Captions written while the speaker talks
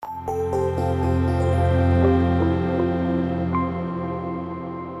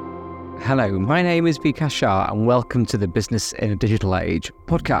Hello, my name is Vikas Shah and welcome to the Business in a Digital Age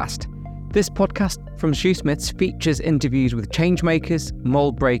podcast. This podcast from Shoesmiths features interviews with changemakers,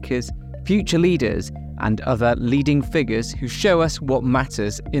 mold breakers, future leaders and other leading figures who show us what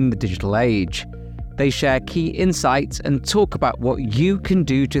matters in the digital age. They share key insights and talk about what you can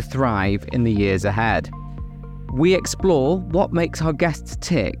do to thrive in the years ahead. We explore what makes our guests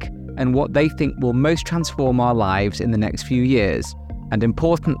tick and what they think will most transform our lives in the next few years. And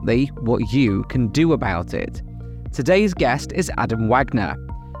importantly, what you can do about it. Today's guest is Adam Wagner.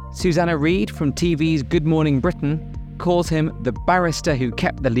 Susanna Reid from TV's Good Morning Britain calls him the barrister who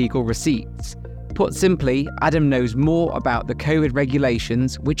kept the legal receipts. Put simply, Adam knows more about the COVID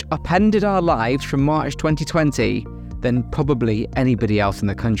regulations which upended our lives from March 2020 than probably anybody else in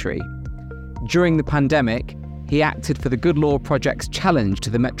the country. During the pandemic, he acted for the Good Law Project's challenge to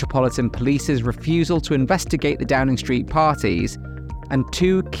the Metropolitan Police's refusal to investigate the Downing Street parties and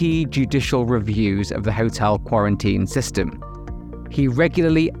two key judicial reviews of the hotel quarantine system. He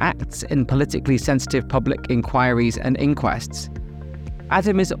regularly acts in politically sensitive public inquiries and inquests.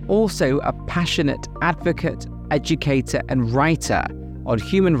 Adam is also a passionate advocate, educator and writer on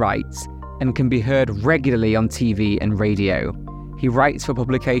human rights and can be heard regularly on TV and radio. He writes for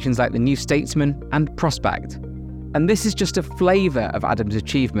publications like The New Statesman and Prospect. And this is just a flavour of Adam's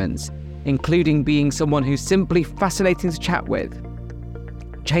achievements, including being someone who's simply fascinating to chat with.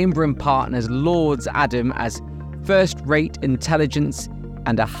 Chamber and Partners lauds Adam as first-rate intelligence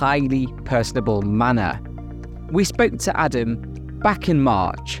and a highly personable manner. We spoke to Adam back in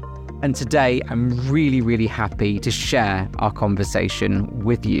March, and today I'm really happy to share our conversation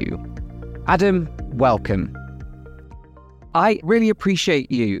with you. Adam, welcome. I really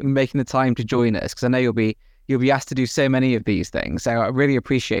appreciate you making the time to join us because I know you'll be asked to do so many of these things, so I really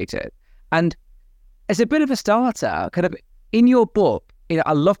appreciate it. And as a bit of a starter, kind of in your book,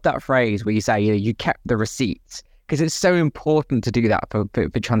 I love that phrase where you say, you kept the receipts, because it's so important to do that for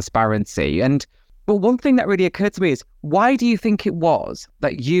transparency. But one thing that really occurred to me is, why do you think it was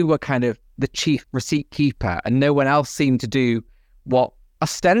that you were kind of the chief receipt keeper and no one else seemed to do what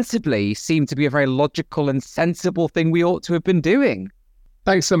ostensibly seemed to be a very logical and sensible thing we ought to have been doing?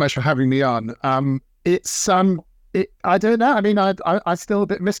 Thanks so much for having me on. I don't know. I mean, I'm still a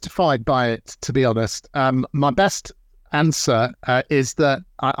bit mystified by it, to be honest. My best answer is that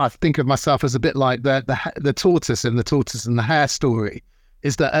I think of myself as a bit like the tortoise in the tortoise and the hare story.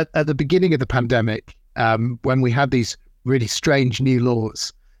 Is that at the beginning of the pandemic, when we had these really strange new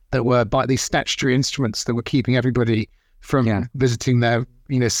laws that were by these statutory instruments that were keeping everybody from visiting their,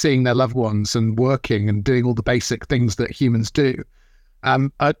 seeing their loved ones and working and doing all the basic things that humans do.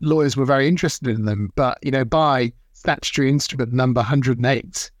 Lawyers were very interested in them, but by statutory instrument number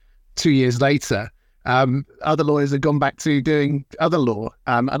 108, 2 years later, other lawyers had gone back to doing other law,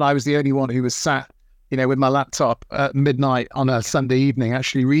 and I was the only one who was sat, with my laptop at midnight on a Sunday evening,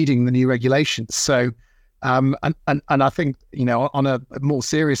 actually reading the new regulations. So, and I think, on a more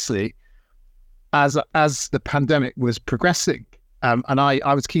seriously, as the pandemic was progressing, and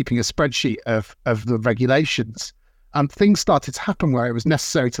I was keeping a spreadsheet of the regulations, things started to happen where it was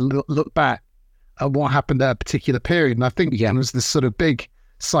necessary to look back at what happened at a particular period. And I think there was this sort of big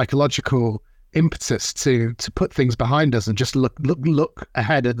psychological impetus to put things behind us and just look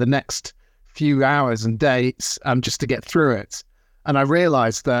ahead at the next few hours and days, just to get through it. And I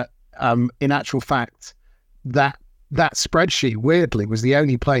realized that in actual fact that spreadsheet weirdly was the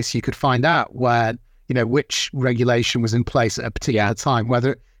only place you could find out where which regulation was in place at a particular time,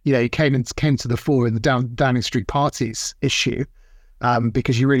 whether it came to the fore in the Downing Street parties issue,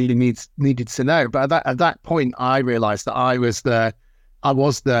 because you really needed to know. But at that point I realized that I was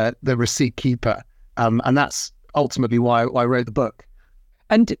the receipt keeper, and that's ultimately why I wrote the book.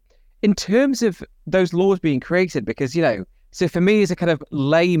 And in terms of those laws being created, because so for me as a kind of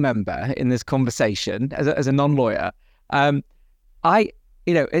lay member in this conversation, as a non-lawyer, I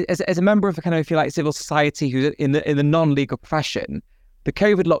as a member of a kind of, if you like, civil society who's in the non-legal profession, the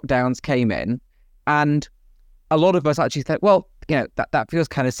COVID lockdowns came in, and a lot of us actually thought, well, that feels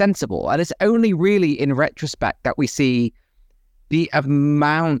kind of sensible, and it's only really in retrospect that we see the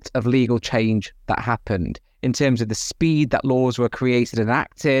amount of legal change that happened in terms of the speed that laws were created and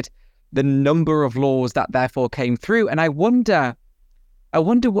acted, the number of laws that therefore came through. And I wonder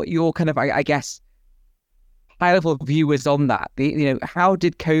what your kind of, I guess, high-level view is on that. How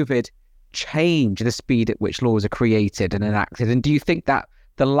did COVID change the speed at which laws are created and enacted? And do you think that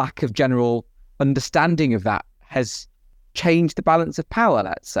the lack of general understanding of that has changed the balance of power,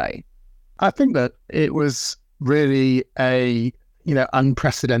 let's say? I think that it was really a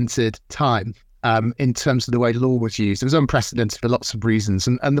unprecedented time. in terms of the way law was used. It was unprecedented for lots of reasons.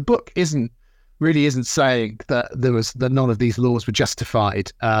 And the book isn't saying that none of these laws were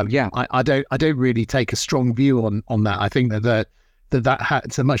justified. I don't really take a strong view on that. I think that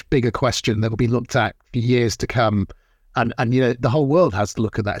it's a much bigger question that will be looked at for years to come. And the whole world has to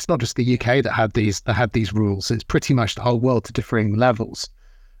look at that. It's not just the UK that had these rules. It's pretty much the whole world to differing levels.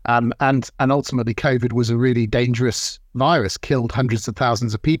 And ultimately, COVID was a really dangerous virus, killed hundreds of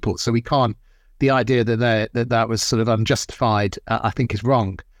thousands of people. So the idea that was sort of unjustified, I think is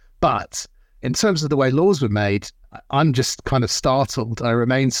wrong. But in terms of the way laws were made, I'm just kind of startled. I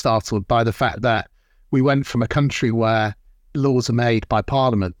remain startled by the fact that we went from a country where laws are made by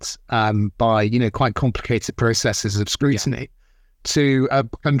Parliament, by quite complicated processes of scrutiny, to a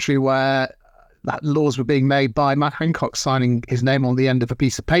country where that laws were being made by Matt Hancock signing his name on the end of a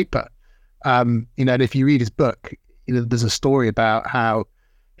piece of paper. And if you read his book, there's a story about how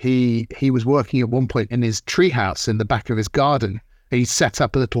he was working at one point in his treehouse in the back of his garden. He set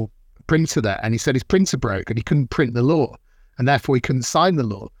up a little printer there, and he said his printer broke and he couldn't print the law, and therefore he couldn't sign the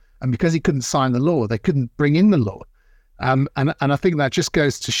law. And because he couldn't sign the law, they couldn't bring in the law. And I think that just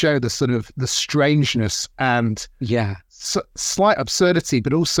goes to show the sort of the strangeness and slight absurdity,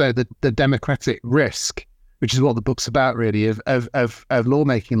 but also the democratic risk, which is what the book's about, really, of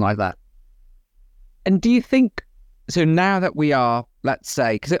lawmaking like that. And do you think, so now that we are, let's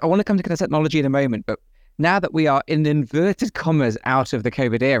say, because I want to come to technology in a moment, but now that we are in inverted commas out of the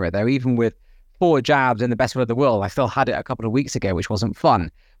COVID era, though, even with 4 jabs in the best way of the world, I still had it a couple of weeks ago, which wasn't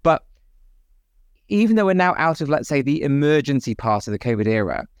fun. But even though we're now out of, let's say, the emergency part of the COVID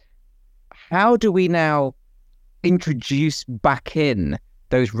era, how do we now introduce back in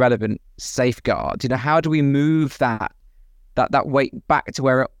those relevant safeguards? How do we move that weight back to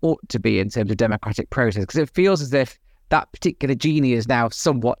where it ought to be in terms of democratic process? Because it feels as if that particular genie is now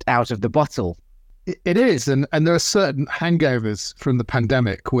somewhat out of the bottle. It is, and there are certain hangovers from the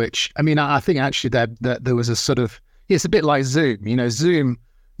pandemic, which, I think actually that there was a sort of, it's a bit like Zoom.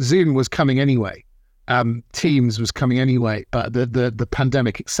 Zoom was coming anyway. Teams was coming anyway, but the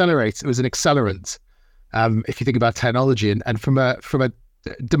pandemic accelerated. It was an accelerant. If you think about technology, and from a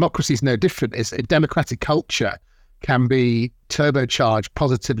democracy is no different. It's a democratic culture can be turbocharged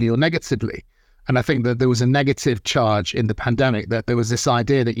positively or negatively. And I think that there was a negative charge in the pandemic, that there was this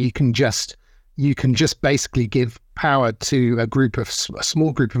idea that you can just basically give power to a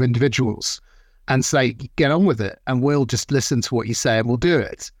small group of individuals and say, get on with it, and we'll just listen to what you say and we'll do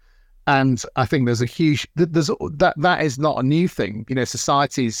it. And I think that is not a new thing.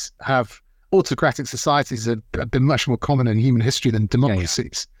 Autocratic societies have been much more common in human history than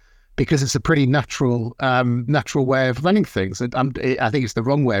democracies, because it's a pretty natural way of running things. I think it's the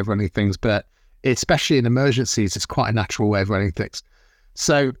wrong way of running things, but especially in emergencies, it's quite a natural way of running things.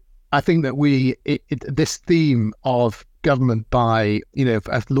 So I think that this theme of government by,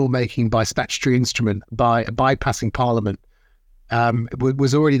 of lawmaking by statutory instrument, by bypassing Parliament,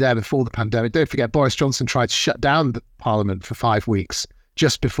 was already there before the pandemic. Don't forget, Boris Johnson tried to shut down the Parliament for 5 weeks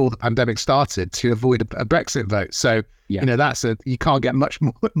just before the pandemic started to avoid a Brexit vote. So, you can't get much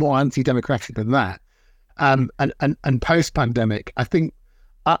more anti-democratic than that. And post-pandemic, I think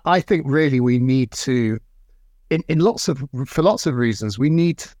really we need to, for lots of reasons, we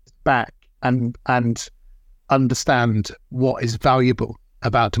need to back and understand what is valuable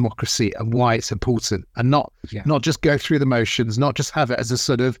about democracy and why it's important, and not just go through the motions, not just have it as a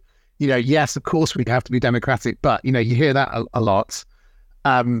sort of, yes, of course we have to be democratic, but you hear that a lot.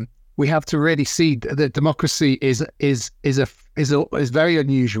 We have to really see that democracy is very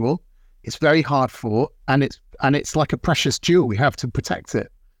unusual. It's very hard fought, and it's like a precious jewel. We have to protect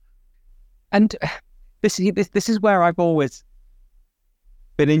it. And this is where I've always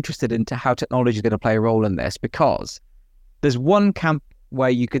been interested into how technology is going to play a role in this, because there's one camp where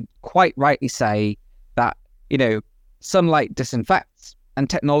you could quite rightly say that, sunlight disinfects and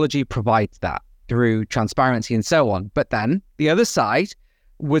technology provides that through transparency and so on. But then the other side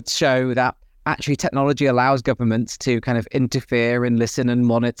would show that actually technology allows governments to kind of interfere and listen and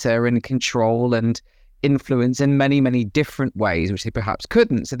monitor and control and influence in many, many different ways, which they perhaps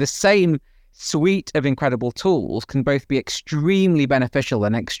couldn't. So the same suite of incredible tools can both be extremely beneficial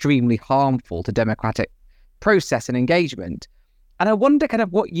and extremely harmful to democratic process and engagement. And I wonder kind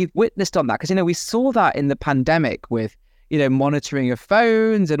of what you've witnessed on that, because, we saw that in the pandemic with, monitoring of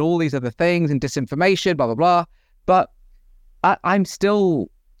phones and all these other things and disinformation, blah, blah, blah. But I'm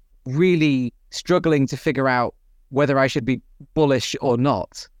still really struggling to figure out whether I should be bullish or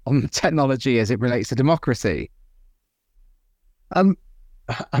not on technology as it relates to democracy.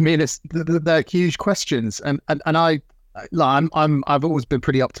 It's they're huge questions, and I've always been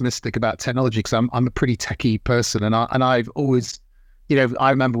pretty optimistic about technology because I'm a pretty techie person, and I've always, I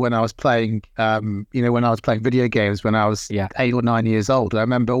remember when I was playing, when I was playing video games when I was 8 or 9 years old. I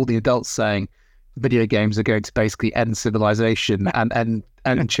remember all the adults saying video games are going to basically end civilization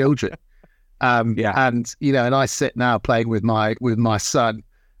and children. And I sit now playing with my son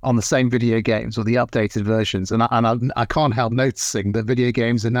on the same video games or the updated versions, and I can't help noticing that video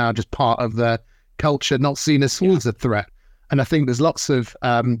games are now just part of the culture, not seen as a threat. And I think there's lots of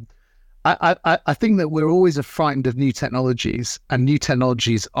I think that we're always frightened of new technologies, and new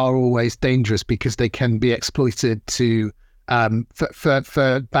technologies are always dangerous because they can be exploited to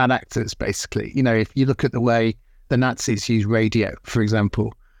for bad actors, basically. If you look at the way the Nazis used radio, for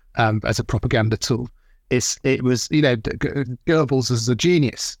example, as a propaganda tool, it was Goebbels is a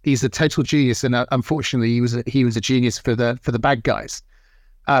genius. He's a total genius, and unfortunately, he was a genius for the bad guys.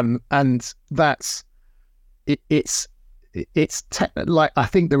 And that's like, I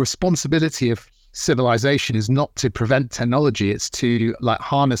think the responsibility of civilization is not to prevent technology; it's to like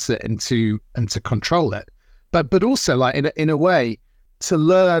harness it and to control it. But also, like, in a way, to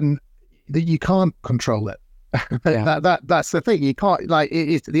learn that you can't control it. That's the thing. You can't, like,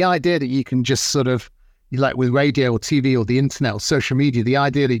 it's the idea that you can just sort of, like with radio or TV or the internet or social media, the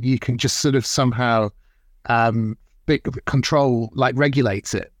idea that you can just sort of somehow control, like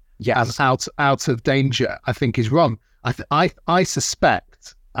regulate it as out of danger, I think is wrong. I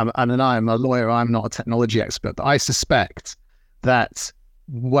suspect, and I'm a lawyer, I'm not a technology expert, but I suspect that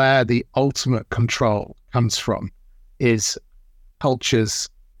where the ultimate control comes from is cultures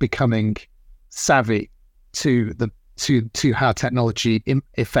becoming savvy to how technology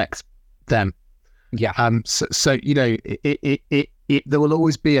affects them. So there will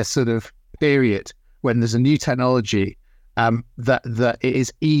always be a sort of period when there's a new technology that it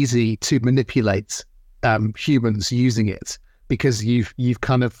is easy to manipulate humans using it, because you've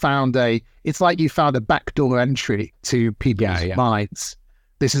kind of found it's like you found a backdoor entry to people's minds.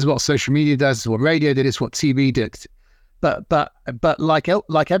 This is what social media does, this is what radio did, it's what TV did. But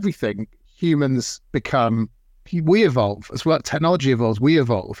like everything, humans we evolve as well. Technology evolves, we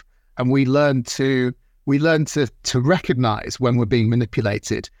evolve, and we learn to recognize when we're being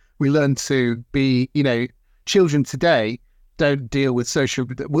manipulated. We learn to be, children today don't deal with social,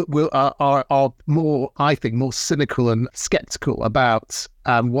 are more, I think, more cynical and skeptical about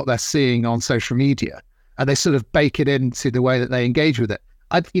what they're seeing on social media, and they sort of bake it into the way that they engage with it.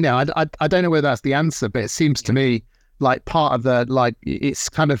 I don't know whether that's the answer, but it seems to me like part of the, like, it's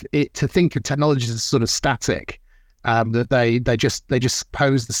kind of to think of technology as sort of static, that they just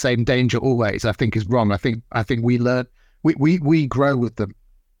pose the same danger always, I think is wrong. I think we learn, we grow with them.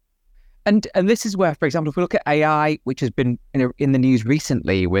 And this is where, for example, if we look at AI, which has been in the news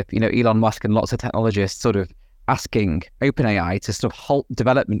recently with Elon Musk and lots of technologists sort of asking OpenAI to sort of halt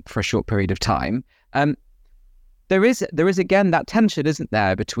development for a short period of time, there is again that tension, isn't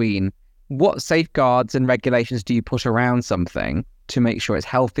there, between what safeguards and regulations do you put around something to make sure it's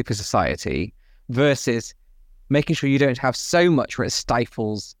healthy for society versus making sure you don't have so much where it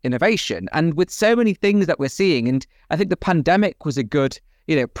stifles innovation. And with so many things that we're seeing, and I think the pandemic was a good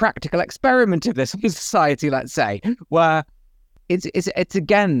practical experiment of this in society, let's say, where it's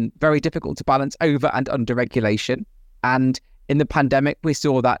again very difficult to balance over and under regulation. And in the pandemic, we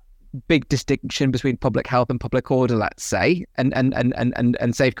saw that big distinction between public health and public order, let's say,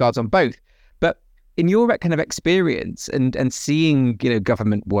 and safeguards on both. But in your kind of experience and seeing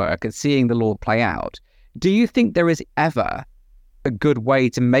government work and seeing the law play out, do you think there is ever a good way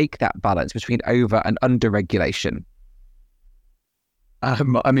to make that balance between over and under regulation?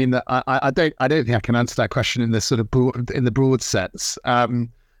 I mean, I don't think I can answer that question in the sort of broad sense.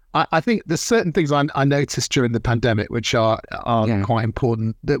 I think there's certain things I noticed during the pandemic which are quite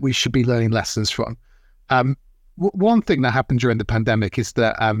important that we should be learning lessons from. One thing that happened during the pandemic is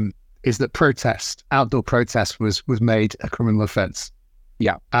that outdoor protest was made a criminal offence.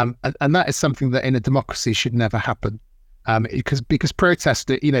 And that is something that in a democracy should never happen. Because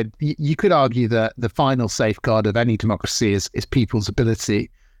protest, you could argue that the final safeguard of any democracy is people's ability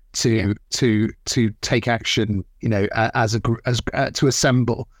to take action, to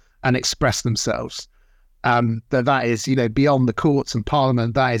assemble and express themselves. That is, beyond the courts and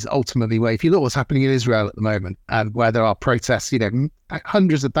parliament. That is ultimately where, if you look what's happening in Israel at the moment, and where there are protests,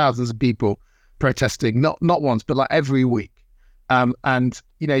 hundreds of thousands of people protesting, not once, but like every week. And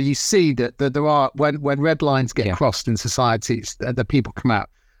you see that there are, when red lines get crossed in societies, the people come out.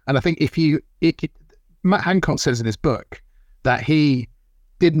 And I think Matt Hancock says in his book that he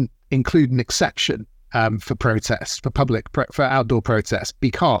didn't include an exception for protests, for outdoor protests,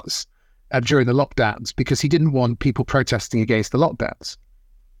 because during the lockdowns because he didn't want people protesting against the lockdowns.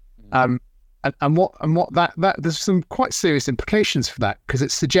 And what that there's some quite serious implications for that, because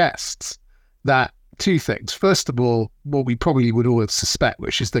it suggests that two things. First of all, what we probably would all suspect,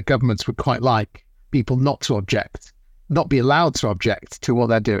 which is that governments would quite like people not to object, not be allowed to object to what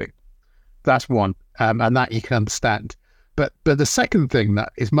they're doing. That's one, and that you can understand. But the second thing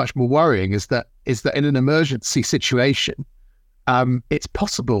that is much more worrying is that in an emergency situation, it's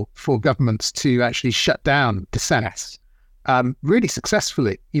possible for governments to actually shut down dissent really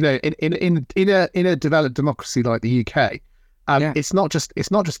successfully. You know, in a developed democracy like the UK, it's not just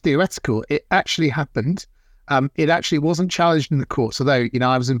theoretical. It actually happened. It actually wasn't challenged in the courts, although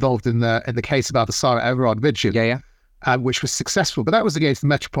I was involved in the case about the Sarah Everard vigil, which was successful, but that was against the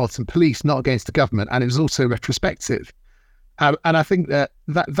Metropolitan Police, not against the government, and it was also retrospective. And I think that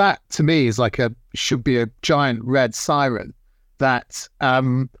to me is should be a giant red siren that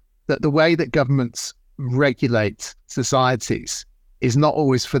that the way that governments regulate societies is not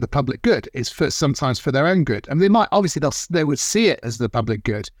always for the public good. It's sometimes for their own good. And they might, obviously they would see it as the public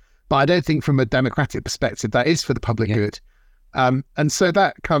good, but I don't think from a democratic perspective that is for the public good. And so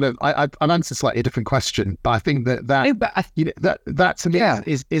that kind of, I've answered a slightly different question, but I think that to me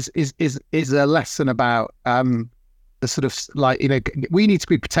is a lesson about the sort of we need to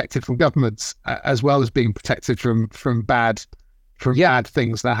be protected from governments as well as being protected from bad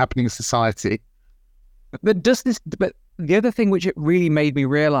things that are happening in society. But the other thing which it really made me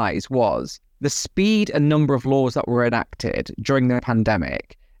realise was the speed and number of laws that were enacted during the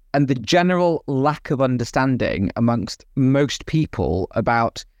pandemic and the general lack of understanding amongst most people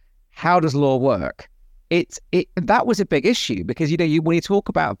about how does law work. That was a big issue because, when you talk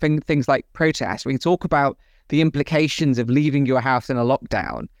about things like protests, when you talk about the implications of leaving your house in a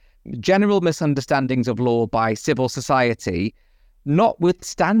lockdown, general misunderstandings of law by civil society,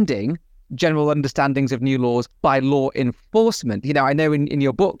 notwithstanding general understandings of new laws by law enforcement. I know in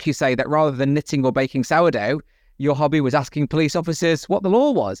your book you say that rather than knitting or baking sourdough, your hobby was asking police officers what the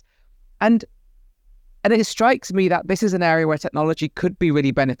law was. And it strikes me that this is an area where technology could be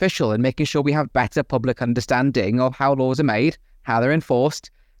really beneficial in making sure we have better public understanding of how laws are made, how they're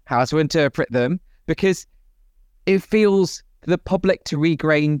enforced, how to interpret them, because it feels the public to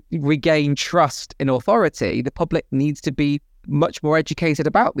regain trust in authority. The public needs to be much more educated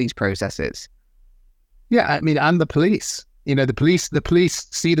about these processes. Yeah, I mean, and the police. The police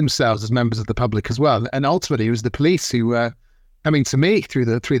see themselves as members of the public as well, and ultimately it was the police who were coming to me through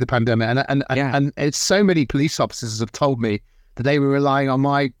the pandemic, and it's so many police officers have told me that they were relying on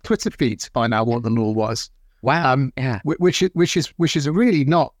my Twitter feed to find out what the law was. Wow. Which is a really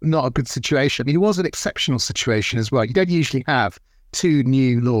not a good situation. I mean, it was an exceptional situation as well. You don't usually have two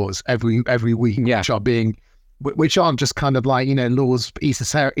new laws every week, which aren't just kind of laws,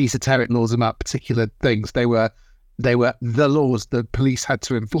 esoteric laws about particular things. They were the laws the police had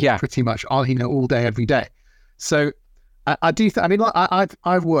to enforce pretty much all day, every day. So I do.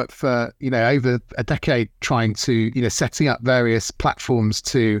 I've worked for over a decade trying to setting up various platforms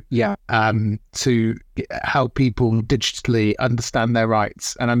to help people digitally understand their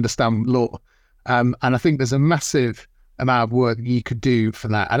rights and understand law. And I think there's a massive amount of work you could do for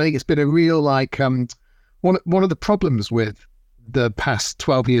that. I think it's been a real one of the problems with the past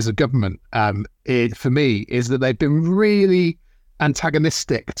 12 years of government, for me, is that they've been really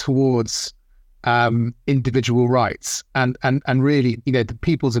antagonistic towards individual rights and really, the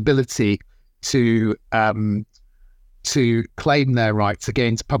people's ability to claim their rights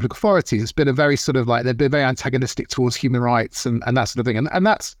against public authorities. It's been a very sort of they've been very antagonistic towards human rights and that sort of thing. And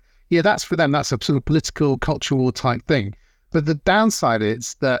that's for them, that's a sort of political, cultural type thing. But the downside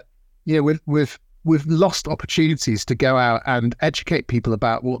is that, we've lost opportunities to go out and educate people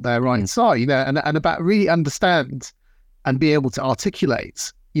about what their rights are, and about really understand and be able to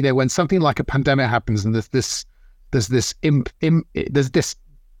articulate, when something like a pandemic happens and there's this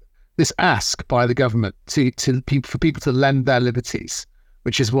ask by the government for people to lend their liberties,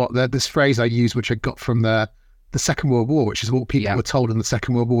 which is what this phrase I use, which I got from the Second World War, which is what people were told in the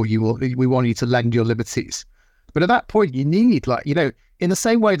Second World War. We want you to lend your liberties. But at that point, you need, in the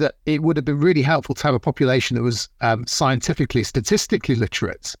same way that it would have been really helpful to have a population that was scientifically, statistically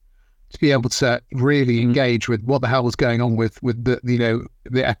literate, to be able to really engage with what the hell was going on with the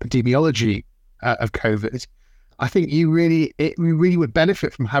epidemiology of COVID. I think we really would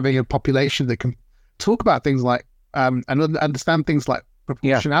benefit from having a population that can talk about things like and understand things like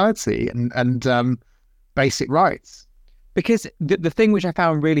proportionality and basic rights. Because the thing which I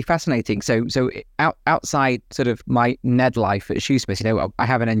found really fascinating, so outside sort of my Ned life at Shoesmith, I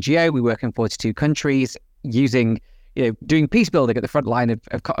have an NGO, we work in 42 countries using doing peace building at the front line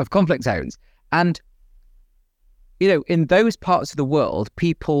of conflict zones. And, in those parts of the world,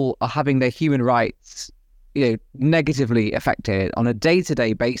 people are having their human rights, negatively affected on a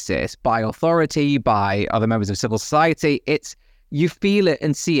day-to-day basis by authority, by other members of civil society. You feel it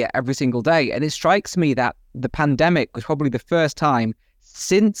and see it every single day. And it strikes me that the pandemic was probably the first time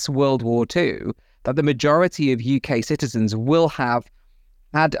since World War II that the majority of UK citizens will have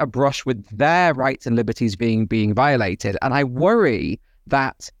had a brush with their rights and liberties being violated. And I worry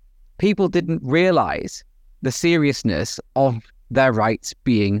that people didn't realise the seriousness of their rights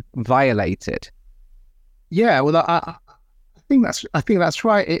being violated. Yeah, well, I think that's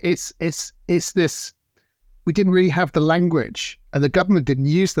right. It's this. We didn't really have the language, and the government didn't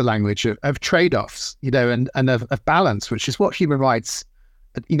use the language of trade-offs, and of balance, which is what human rights,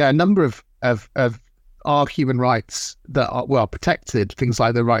 a number of our human rights that are well protected, things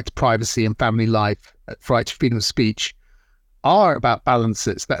like the right to privacy and family life, right to freedom of speech, are about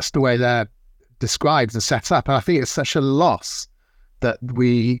balances. That's the way they're described and set up. And I think it's such a loss that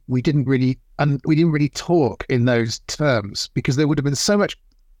we didn't really talk in those terms, because they would have been so much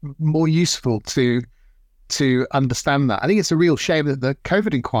more useful to understand that. I think it's a real shame that the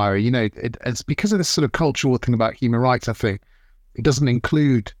COVID inquiry, it's because of this sort of cultural thing about human rights. I think it doesn't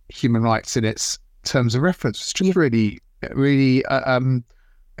include human rights in its terms of reference. It's just really,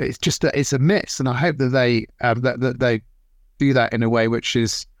 it's a miss. And I hope that they do that in a way which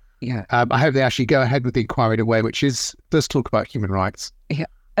is, I hope they actually go ahead with the inquiry in a way which does talk about human rights. Yeah.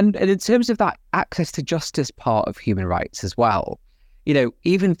 And in terms of that access to justice part of human rights as well,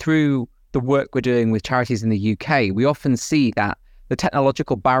 even through the work we're doing with charities in the UK, we often see that the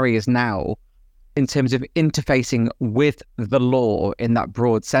technological barriers now, in terms of interfacing with the law in that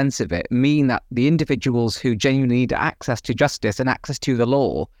broad sense of it, mean that the individuals who genuinely need access to justice and access to the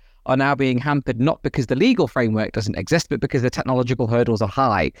law are now being hampered, not because the legal framework doesn't exist, but because the technological hurdles are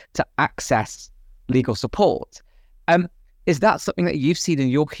high to access legal support. Is that something that you've seen in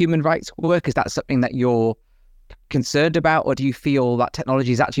your human rights work? Is that something that you're concerned about, or do you feel that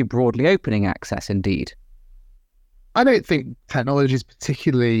technology is actually broadly opening access indeed? I don't think technology is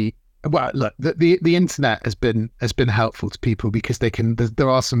particularly well. Look, the internet has been helpful to people because there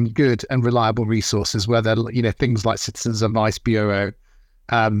are some good and reliable resources where things like Citizens Advice Bureau,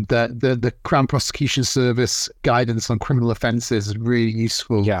 the Crown Prosecution Service guidance on criminal offences is really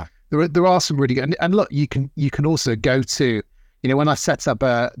useful. Yeah, there are some really good, and look, you can also go to, when I set up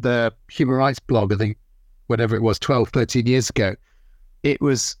the human rights blog, I think whatever it was, 12, 13 years ago, it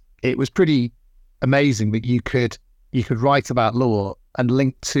was pretty amazing that you could write about law and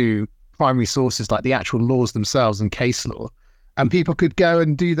link to primary sources like the actual laws themselves and case law, and people could go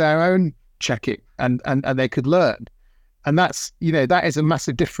and do their own checking and they could learn. And that's, that is a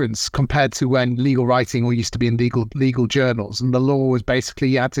massive difference compared to when legal writing all used to be in legal journals, and the law was basically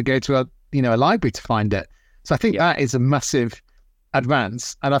you had to go to a library to find it. So I think that is a massive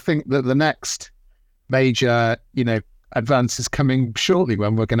advance, and I think that the next major, advance is coming shortly,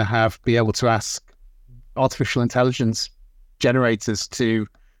 when we're going to be able to ask artificial intelligence generators to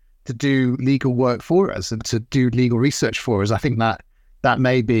do legal work for us and to do legal research for us. I think that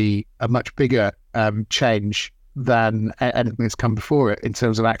may be a much bigger change than anything that's come before it in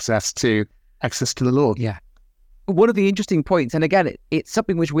terms of access to the law. Yeah. One of the interesting points, and again, it's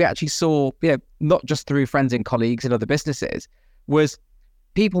something which we actually saw, not just through friends and colleagues and other businesses, was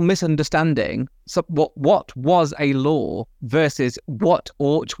people misunderstanding what was a law versus what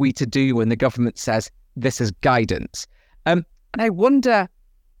ought we to do when the government says this is guidance. And I wonder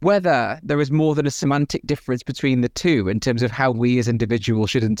whether there is more than a semantic difference between the two in terms of how we as individuals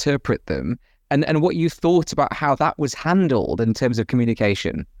should interpret them, and what you thought about how that was handled in terms of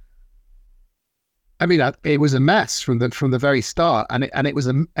communication. I mean, it was a mess from the very start, and it was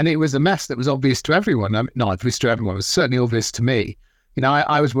a mess that was obvious to everyone. Not obvious to everyone; it was certainly obvious to me.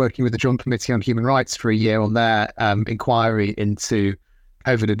 I was working with the Joint Committee on Human Rights for a year on their inquiry into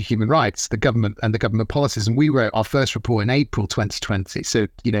COVID and human rights, the government and the government policies, and we wrote our first report in April 2020. So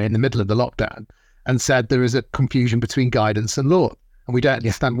in the middle of the lockdown, and said there is a confusion between guidance and law, and we don't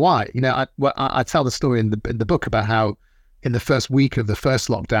understand why. I tell the story in the book about how in the first week of the first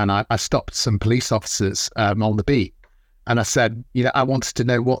lockdown, I stopped some police officers on the beat, and I said, I wanted to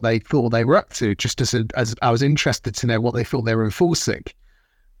know what they thought they were up to, just as I was interested to know what they thought they were enforcing.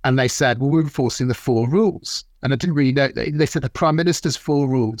 And they said, well, we're enforcing the 4 rules. And I didn't really know. They said the Prime Minister's 4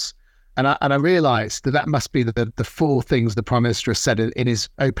 rules. And I realised that must be the 4 things the Prime Minister has said in his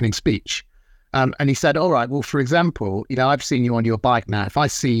opening speech. And he said, all right, well, for example, I've seen you on your bike now. If I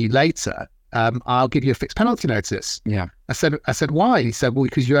see you later, I'll give you a fixed penalty notice. Yeah. I said, why? He said, well,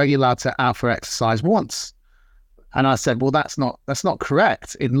 because you're only allowed to out for exercise once. And I said, well, that's not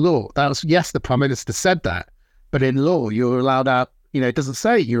correct in law. That was, yes, the Prime Minister said that, but in law, you're allowed out, it doesn't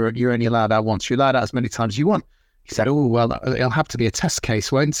say you're only allowed out once. You're allowed out as many times as you want. He said, oh, well, it'll have to be a test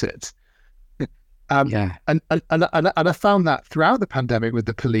case, won't it? And I found that throughout the pandemic with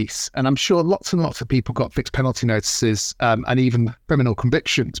the police, and I'm sure lots and lots of people got fixed penalty notices and even criminal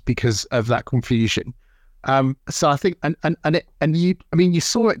convictions because of that confusion. So I think, you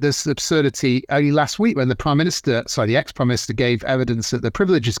saw it, this absurdity only last week when the ex-Prime Minister gave evidence at the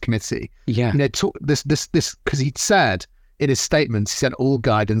Privileges Committee. Yeah. Took this because he'd said in his statements, he said all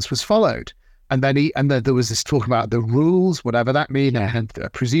guidance was followed. And then there was this talk about the rules, whatever that means, and I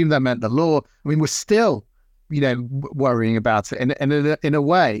presume that meant the law. I mean, we're still, worrying about it. In a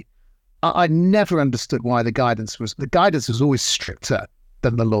way, I never understood why the guidance was always stricter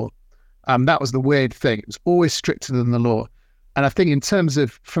than the law. That was the weird thing. It was always stricter than the law. And I think in terms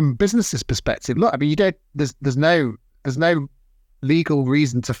of, from businesses' perspective, look, I mean, there's no legal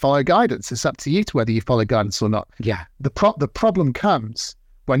reason to follow guidance. It's up to you to whether you follow guidance or not. Yeah. The problem comes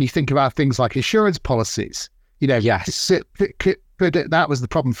when you think about things like insurance policies. Yes. That was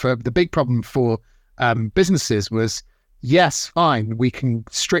the big problem for businesses was, yes, fine, we can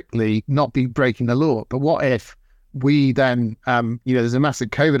strictly not be breaking the law, but what if we then, there's a massive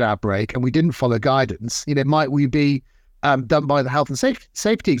COVID outbreak and we didn't follow guidance? Might we be done by the health and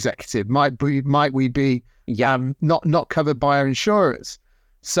safety executive? Might we be not covered by our insurers?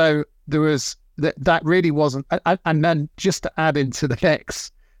 So there was that really wasn't. And then just to add into the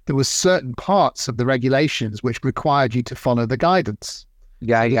mix, there was certain parts of the regulations which required you to follow the guidance.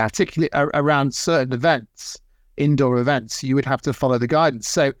 Yeah. Particularly around certain events, indoor events, you would have to follow the guidance.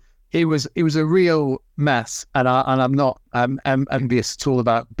 So it was a real mess, and I'm not envious at all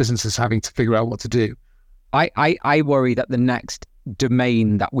about businesses having to figure out what to do. I worry that the next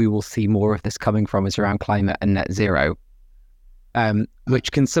domain that we will see more of this coming from is around climate and net zero,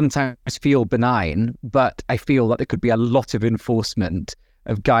 which can sometimes feel benign, but I feel that there could be a lot of enforcement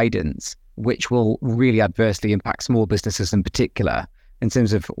of guidance, which will really adversely impact small businesses in particular, in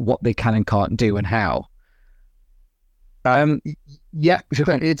terms of what they can and can't do and how. It's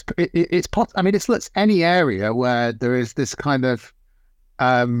any area where there is this kind of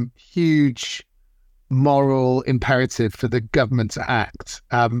huge moral imperative for the government to act,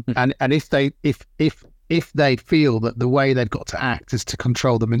 and if they feel that the way they've got to act is to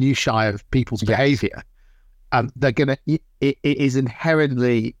control the minutiae of people's behaviour, it is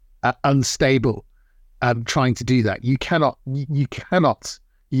inherently unstable. Trying to do that, you cannot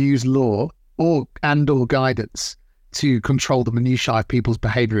use law or guidance to control the minutiae of people's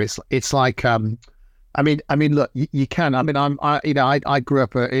behaviour. It's like, look, you can. I grew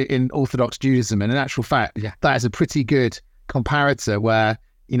up in Orthodox Judaism, and in actual fact, that is a pretty good comparator where,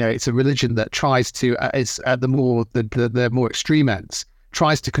 it's a religion that tries to, it's at the more extreme ends,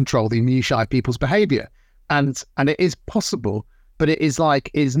 tries to control the minutiae of people's behaviour, and it is possible, but it is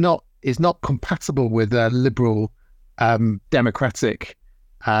not compatible with a liberal, democratic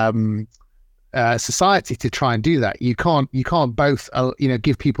society to try and do that. You can't both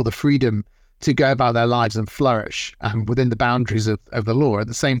give people the freedom to go about their lives and flourish within the boundaries of the law, at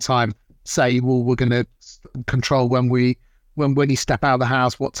the same time say, well, we're going to control when you step out of the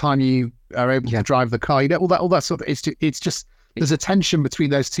house, what time you are able to drive the car, all that sort of. It's just there's a tension between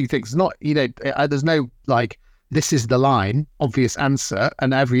those two things. Not there's no like this is the line obvious answer,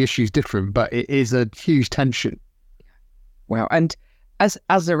 and every issue is different, but it is a huge tension. Wow. And as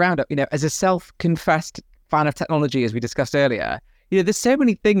a roundup, as a self-confessed fan of technology, as we discussed earlier, there's so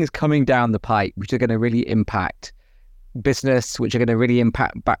many things coming down the pipe which are going to really impact business, which are going to really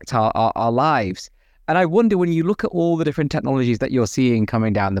impact our lives. And I wonder, when you look at all the different technologies that you're seeing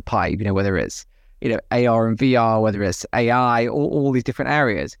coming down the pipe, whether it's AR and VR, whether it's AI, all these different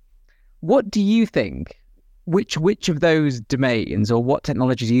areas, what do you think? Which of those domains, or what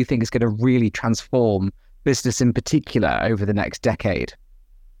technology do you think is going to really transform business in particular over the next decade?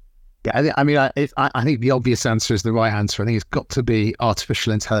 Yeah, I think the obvious answer is the right answer. I think it's got to be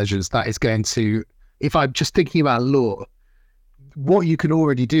artificial intelligence. That is going to, if I'm just thinking about law, what you can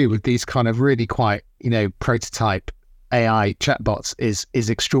already do with these kind of really quite, prototype AI chatbots is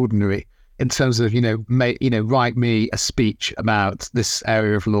extraordinary in terms of, write me a speech about this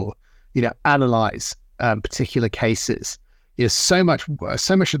area of law, analyze particular cases. So much of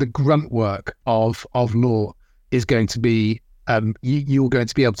the grunt work of law is going to be, you're going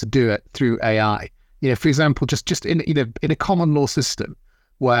to be able to do it through AI. For example, just in a common law system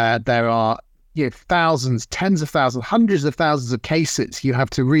where there are thousands, tens of thousands, hundreds of thousands of cases you have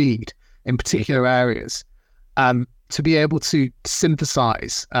to read in particular areas, to be able to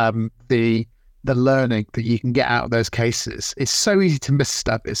synthesize the the learning that you can get out of those cases. It's so easy to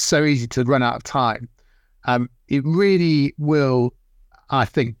misstep. It's so easy to run out of time. It really will, I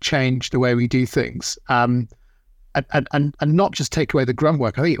think, change the way we do things. And not just take away the grunt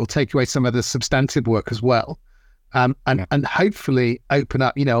work. I think it will take away some of the substantive work as well. And hopefully open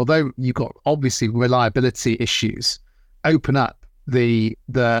up, although you've got obviously reliability issues, open up the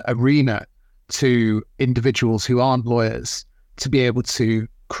arena to individuals who aren't lawyers to be able to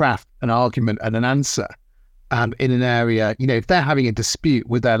craft an argument and an answer in an area. If they're having a dispute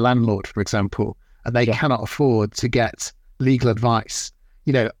with their landlord, for example, and they cannot afford to get legal advice,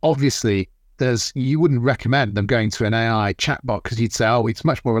 obviously you wouldn't recommend them going to an AI chatbot because you'd say, oh, it's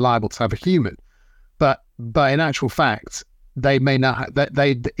much more reliable to have a human. But in actual fact, they may not.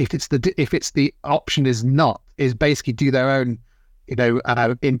 If it's the option is basically do their own,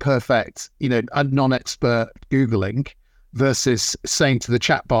 imperfect, non-expert Googling versus saying to the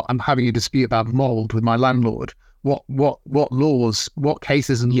chatbot, I'm having a dispute about mold with my landlord. What laws, what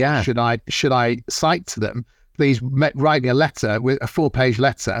cases and laws should I cite to them? Please write me a letter, with a 4-page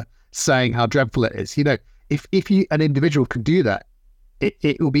letter saying how dreadful it is. If an individual can do that,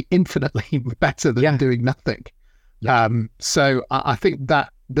 it will be infinitely better than doing nothing. So I think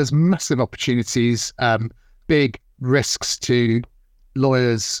that there's massive opportunities, big risks to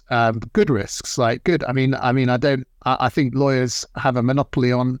lawyers, good risks, like good. I think lawyers have a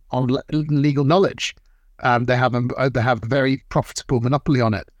monopoly on legal knowledge. They have a very profitable monopoly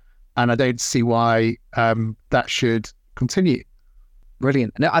on it, and I don't see why that should continue.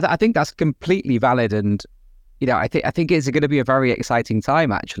 Brilliant. No, I think that's completely valid, and I think it's going to be a very exciting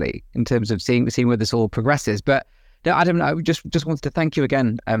time actually in terms of seeing where this all progresses. But no, Adam, I just wanted to thank you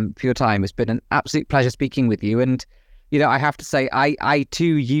again for your time. It's been an absolute pleasure speaking with you, and I have to say I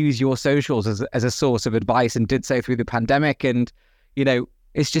too use your socials as a source of advice, and did so through the pandemic. And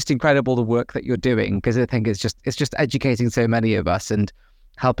it's just incredible the work that you're doing, because I think it's just educating so many of us and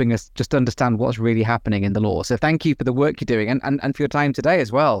helping us just understand what's really happening in the law. So thank you for the work you're doing and for your time today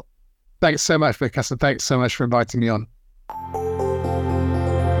as well. Thanks so much, Vikas, and thanks so much for inviting me on.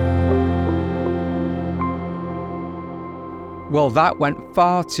 Well, that went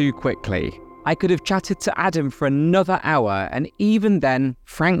far too quickly. I could have chatted to Adam for another hour, and even then,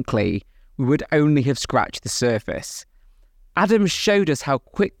 frankly, we would only have scratched the surface. Adam showed us how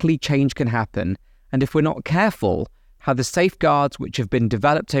quickly change can happen, and if we're not careful, how the safeguards which have been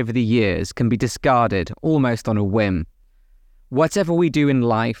developed over the years can be discarded almost on a whim. Whatever we do in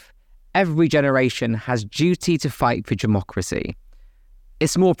life, every generation has duty to fight for democracy.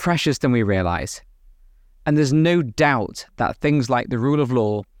 It's more precious than we realise. And there's no doubt that things like the rule of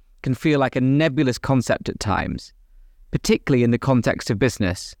law can feel like a nebulous concept at times, particularly in the context of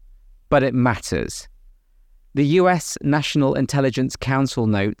business, but it matters. The US National Intelligence Council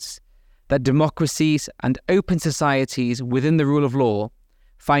notes that democracies and open societies within the rule of law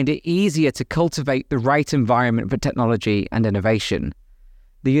find it easier to cultivate the right environment for technology and innovation.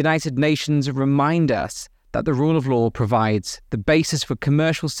 The United Nations remind us that the rule of law provides the basis for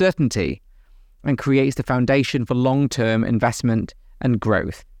commercial certainty and creates the foundation for long-term investment and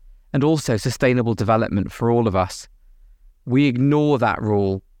growth, and also sustainable development for all of us. We ignore that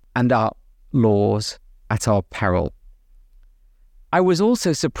rule and our laws at our peril. I was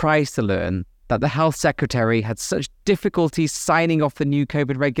also surprised to learn that the Health Secretary had such difficulty signing off the new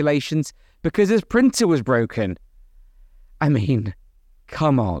COVID regulations because his printer was broken. I mean,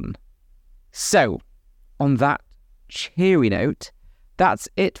 come on. So, on that cheery note, that's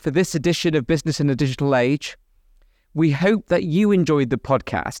it for this edition of Business in a Digital Age. We hope that you enjoyed the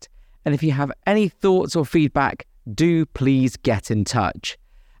podcast, and if you have any thoughts or feedback, do please get in touch.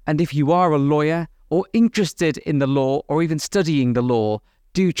 And if you are a lawyer or interested in the law or even studying the law,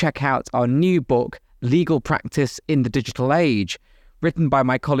 do check out our new book, Legal Practice in the Digital Age, written by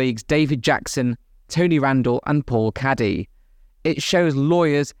my colleagues David Jackson, Tony Randall and Paul Caddy. It shows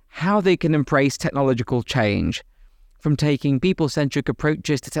lawyers how they can embrace technological change, from taking people-centric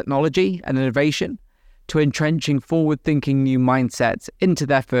approaches to technology and innovation to entrenching forward-thinking new mindsets into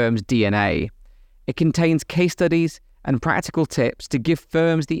their firm's DNA. It contains case studies and practical tips to give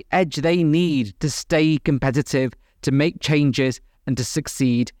firms the edge they need to stay competitive, to make changes, and to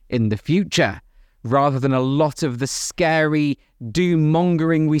succeed in the future, rather than a lot of the scary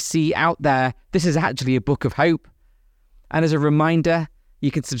doom-mongering we see out there. This is actually a book of hope. And as a reminder,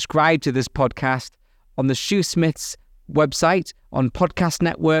 you can subscribe to this podcast on the Shoesmiths website, on podcast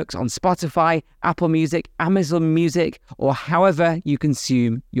networks, on Spotify, Apple Music, Amazon Music, or however you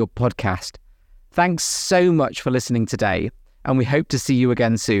consume your podcast. Thanks so much for listening today, and we hope to see you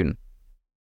again soon.